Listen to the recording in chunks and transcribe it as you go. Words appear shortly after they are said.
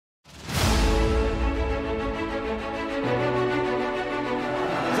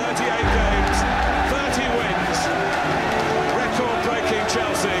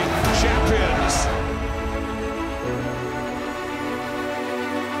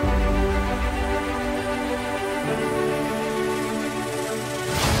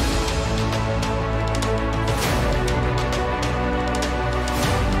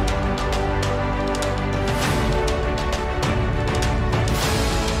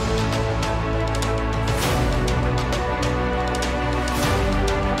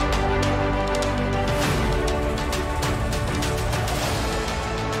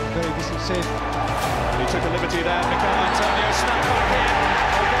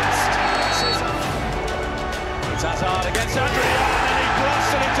against Adrian, and he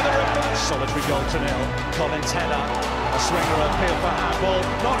blasts it into the reverse. Solitary goal to nil. Collins header. A swinger appeal for handball.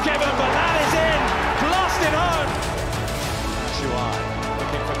 Not given, but that is in. Blasted home. Shuai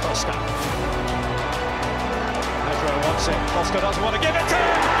looking for Costa. Pedro wants it. Costa doesn't want to give it to him.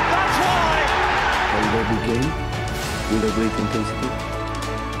 That's why. Will there be game? Will there great intensity?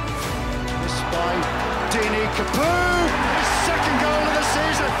 This by Dini Capoue. His second goal of the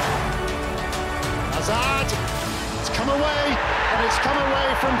season. Hazard. It's come away, and it's come away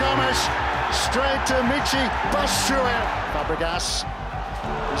from Gomes. Straight to Michy Batshuayi. Fabregas.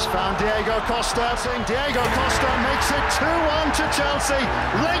 He's found Diego Costa. Diego Costa makes it 2-1 to Chelsea.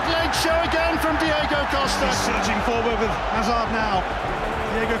 Late show again from Diego Costa. He's surging forward with Hazard now.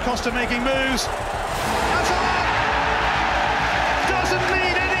 Diego Costa making moves. Hazard doesn't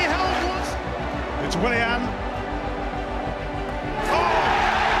need any help. It's Willian. Oh!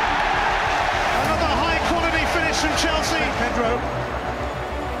 Another high-quality finish from Chelsea. Pedro.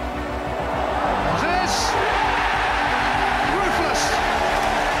 This ruthless.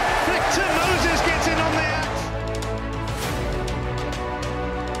 Victor Moses gets in on the act.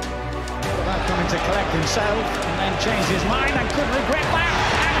 About coming to collect himself and then change his mind and could regret that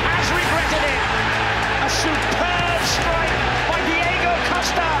and has regretted it. A superb strike by Diego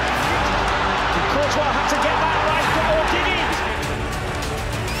Costa. Courtois had to get that right, or did he?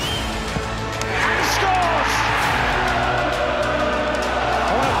 And scores!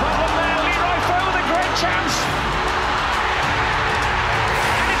 Oh, no problem there. Leroy Fer with a great chance.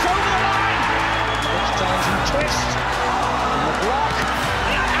 And it's over the line. Which turns and twists. And the block.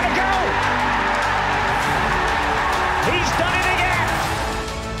 And a goal. He's done it again.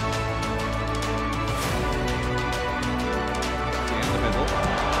 In the middle.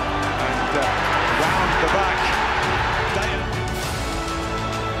 And round the back.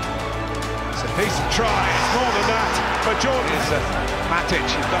 It's a decent try. It's more than that. But Jordan is Matic.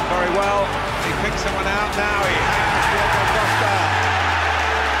 He's done very well. He picks someone out now. He has Diego Costa.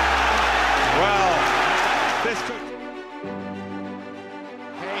 Well, this could.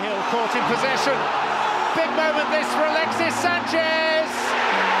 Cahill caught in possession. Big moment this for Alexis Sanchez.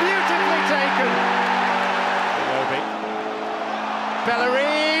 Beautifully taken.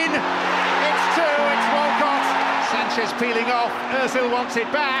 Bellerin. It's two. It's Walcott. Sanchez peeling off. Ozil wants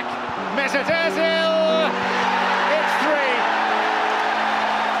it back. Mesut Ozil. It's three.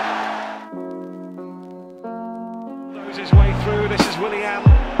 Knows his way through. This is Willian.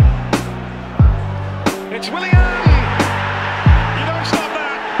 It's Willian. You don't stop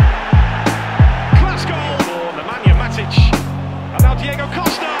that. Class goal for Nemanja Matic. And now Diego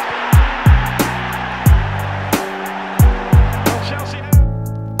Costa. Well, Chelsea now.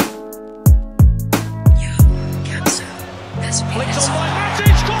 Flicked on by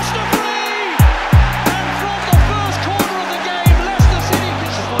Matic. Costa free. And from the first corner of the game, Leicester City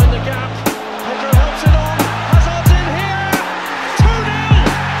can find the gap. Pedro helps it on. Hazard's in here. 2-0.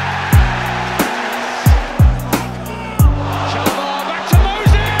 Chalobah back to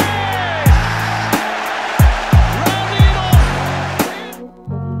Moses. Rounding it off.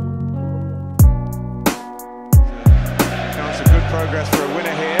 Chance of good progress for a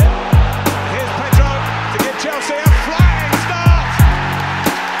winner here. And here's Pedro to give Chelsea a flying start.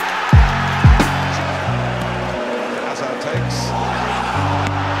 Hazard takes.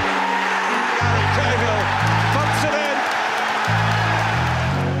 Gary Cahill pumps it in.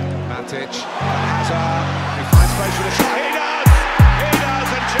 Matic, Hazard, he finds space for the shot. He does! He does,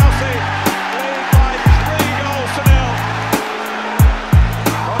 and Chelsea lead by 3 goals to nil.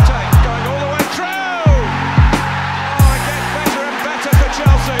 Conte going all the way through. Oh, it gets better and better for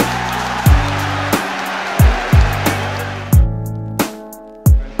Chelsea.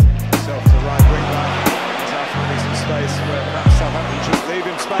 Himself to the right wing back. He's out for some space where perhaps Southampton should leave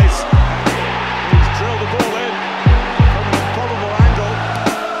him space. He's drilled the ball in from an improbable angle.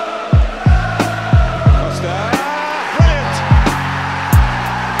 Costa, brilliant!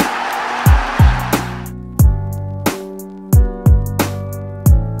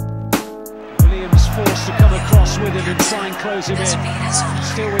 Williams forced to come across with it and try and close him in.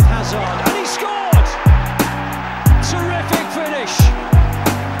 Still with Hazard, and he scored! Terrific finish!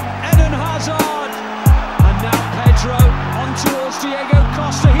 Eden Hazard, and now Pedro on towards Diego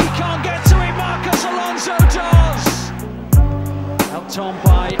Costa. He can't get to him. Marcos Alonso does. Helped on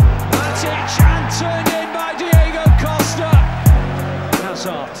by Matic and turned in by Diego Costa.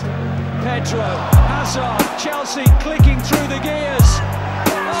 Hazard, Pedro, Hazard, Chelsea clicking through the gears.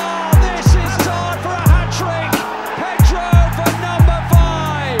 Oh, this is Hazard for a hat-trick. Pedro for number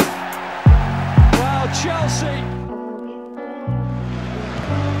 5. Well, Chelsea.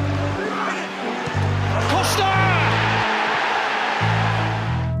 Costa!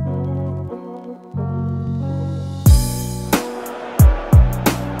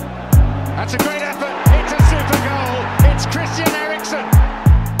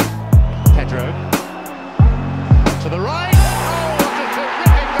 Pedro. To the right. Oh, what a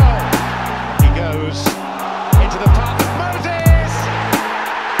terrific goal. He goes into the path of Moses.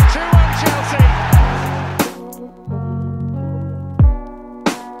 2-1 Chelsea.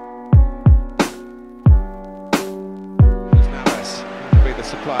 Navas will be the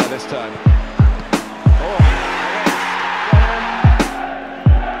supplier this time.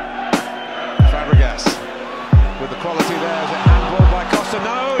 Fabregas with the quality there. Is it handball by Costa?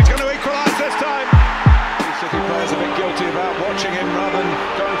 No, he's going to equalise this time. City players a bit guilty about watching him rather than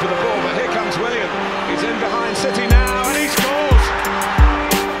going for the ball, but here comes Willian. He's in behind City now and he scores.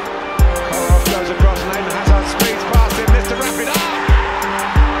 Kolarov goes across and Eden Hazard speeds past him. This to wrap it up.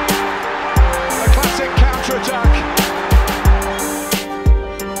 A classic counter-attack.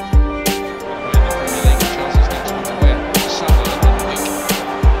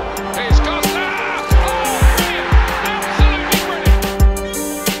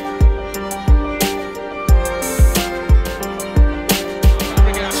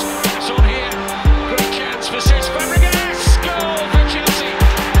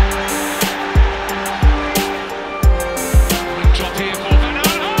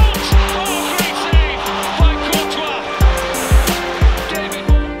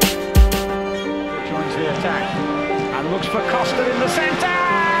 And looks for Costa in the centre!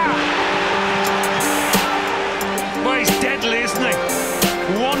 Well, he's deadly, isn't he?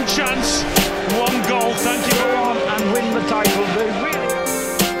 One chance, one goal, thank you. Go on and win the title, do really.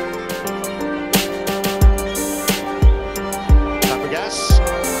 Fabregas.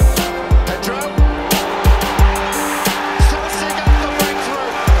 Pedro. Chelsea got the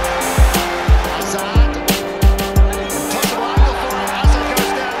breakthrough. Hazard. Impossible angle for him. Hazard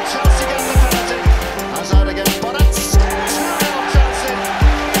goes down. Chelsea get the penalty. Hazard against Bonnet. 2-0 Chelsea.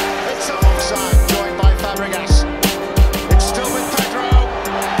 It's offside, joined by Fabregas. It's still with Pedro.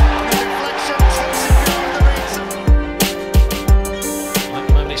 On the deflection, Chelsea beyond the reach. At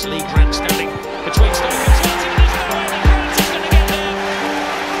the moment, it's Lee Grant standing between Stoke and Chelsea. There's no way that Grant is going to get there.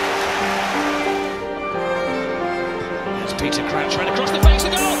 There's Peter Crouch right across the face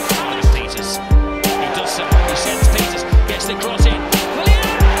of goal. Oh, that's Peters. He does so. He sends Peters. Gets the cross in. Willian!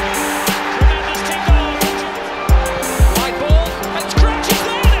 Tremendous tick-off. Wide ball. And Crouch is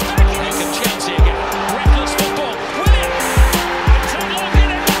there. They're back in it. And Chelsea again. Reckless football. Willian! And Tedlock in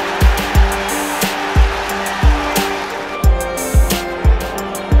it.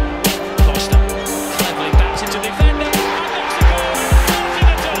 Costa cleverly bats into the defender. And knocks the goal. Nothing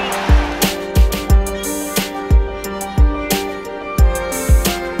at all.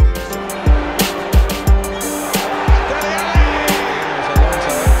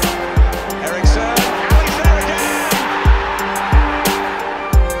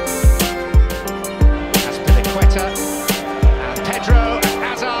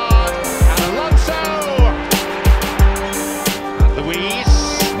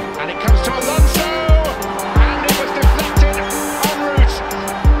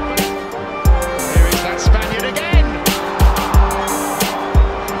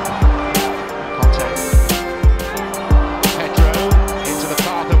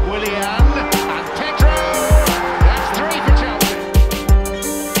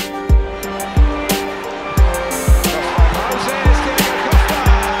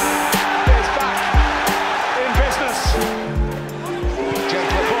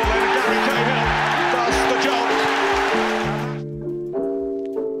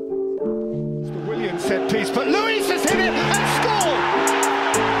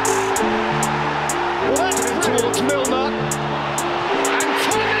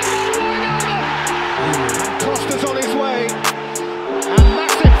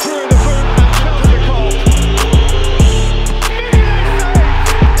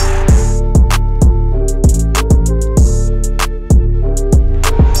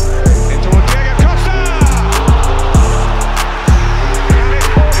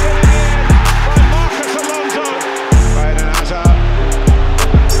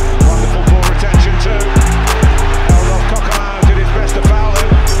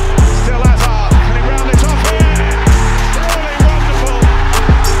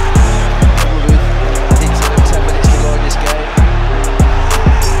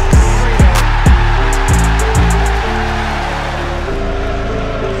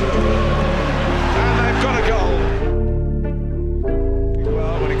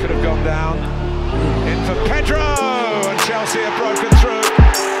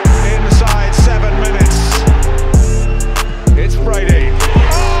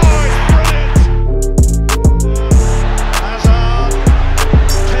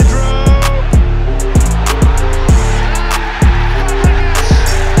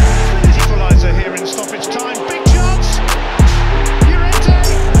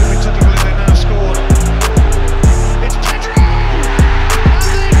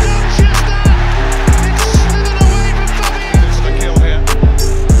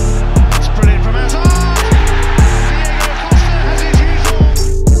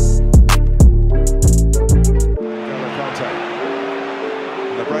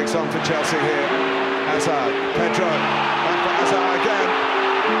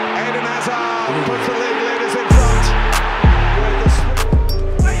 puts the league leaders in front. And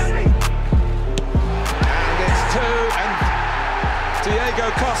it's 2, and Diego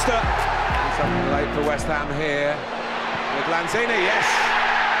Costa. Something late for West Ham here with Lanzini, yes.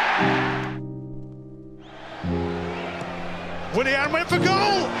 Willian went for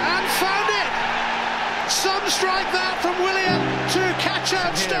goal and found it. Some strike that from Willian to catch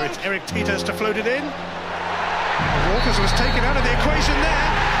out. Here it's Eric Peters to float it in. Walters was taken out of the equation there,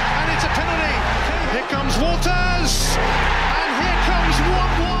 and it's a penalty. Here comes Walters, and here comes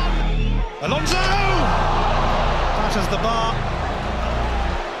 1-1. Alonso batters the bar.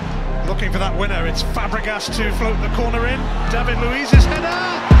 Looking for that winner, it's Fabregas to float the corner in. David Luiz's header,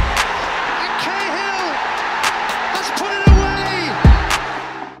 and Cahill has put it away.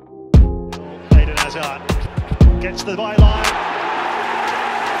 Eden Hazard gets the byline,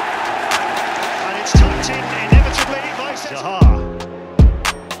 and it's tucked in inevitably by Zaha.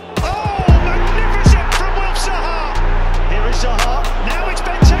 Oh, magnificent from Wilf Zaha. Here is Zaha. Now it's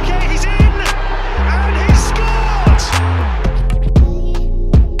Benteke. He's in, and he's scored.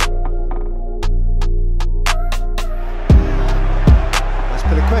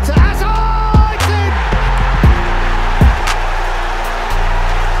 Piliqueta, Hazard! It's in!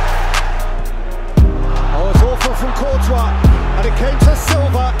 Oh, it's awful from Courtois, and it came to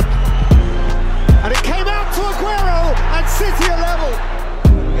Silva, and it came out to Aguero, and City are level.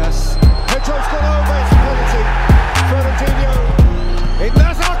 Yes, Pedro's gone over, it's a penalty. Fernandinho, it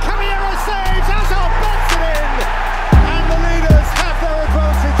Hazard, Caballero saves, Hazard bets it in, and the leaders have their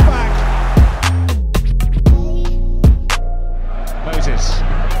advantage back. Moses.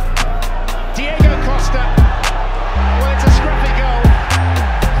 Diego Costa. Well, it's a scruffy goal.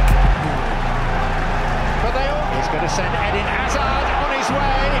 But he's going to send Eden Hazard on his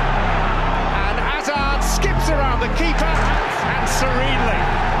way. And Hazard skips around the keeper and serenely.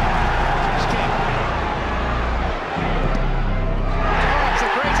 Oh, it's a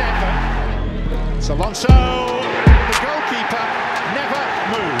great effort. It's Alonso, and the goalkeeper never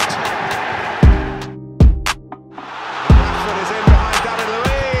moved.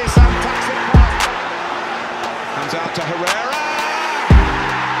 Out to Herrera.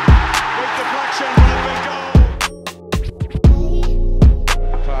 Big deflection for a big goal.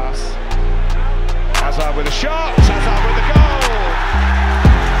 Pass. Hazard with a shot. Hazard with the goal.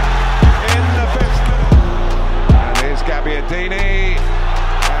 In the 5th minute. And here's Gabbiadini.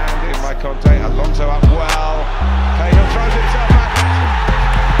 And in my Conte, Alonso up well. Cahill throws himself back.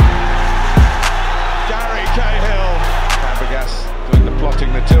 Gary Cahill. Fabregas doing the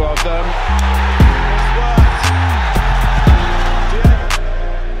plotting, the two of them. It's worked.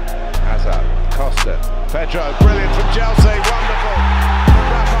 Costa, Pedro, brilliant from Chelsea, wonderful.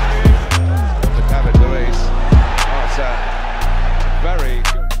 To David Luiz. Oh, it's very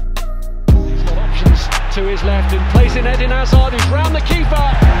good. He's got options to his left and plays in Eden Hazard, who's round the keeper.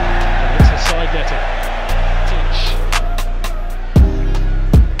 And it's a side netter. Teach.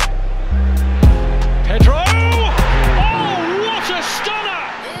 Pedro! Oh, what a stunner!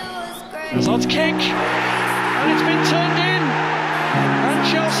 Hazard's kick, and it's been turned in. And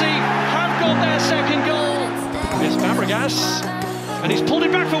Chelsea have got their second goal. It's Fabregas, and he's pulled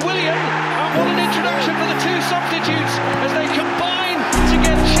it back for Willian. And what an introduction for the two substitutes as they combine to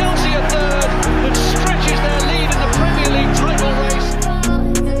get Chelsea a third that stretches their lead in the Premier League title race.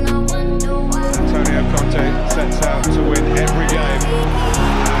 Antonio Conte sets out to win every game.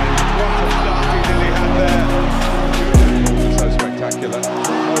 And what a start he nearly had there. So spectacular.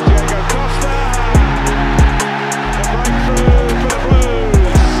 Oh, Diego Costa! The breakthrough for the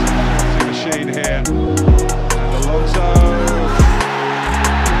Blues. Machine here. And Alonso.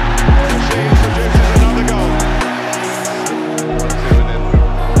 Machine produces another goal. 1-2 in.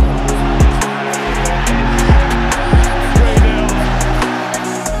 3-0.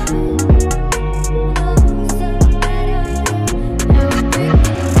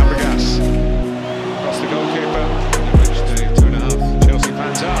 Fabregas. Across the goalkeeper. Which to 2.5. Chelsea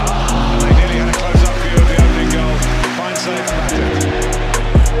fans are.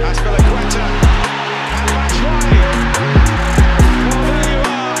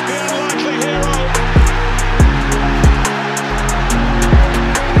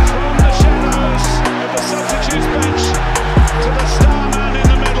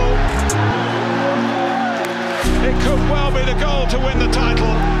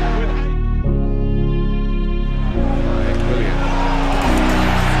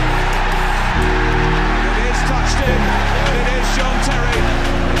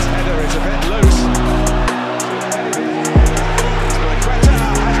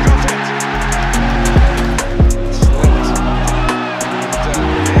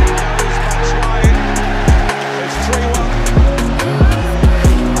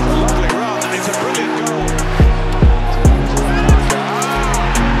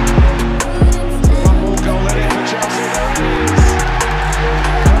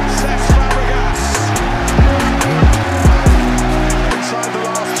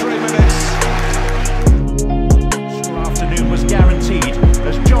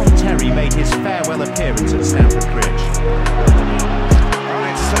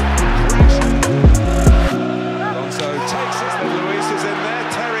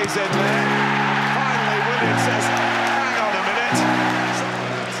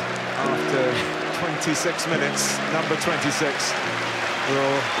 6 minutes, number 26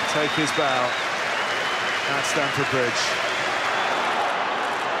 will take his bow at Stamford Bridge.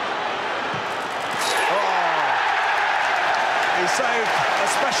 Oh, he saved a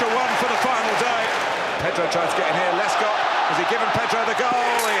special one for the final day. Pedro tries to get in here. Lescott, has he given Pedro the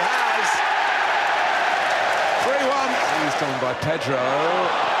goal? He has. 3-1. Seized on by Pedro.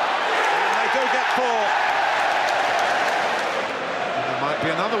 And they do get 4. And there might be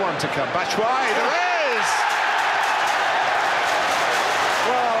another one to come. Batshuayi, there is!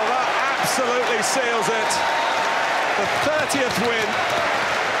 Well, that absolutely seals it. The 30th win.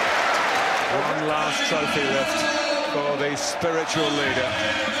 One last trophy lift for the spiritual leader.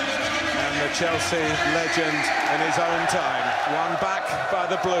 And the Chelsea legend in his own time. Won back by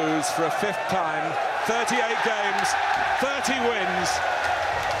the Blues for a 5th time. 38 games, 30 wins.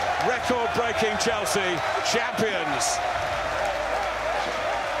 Record-breaking Chelsea champions.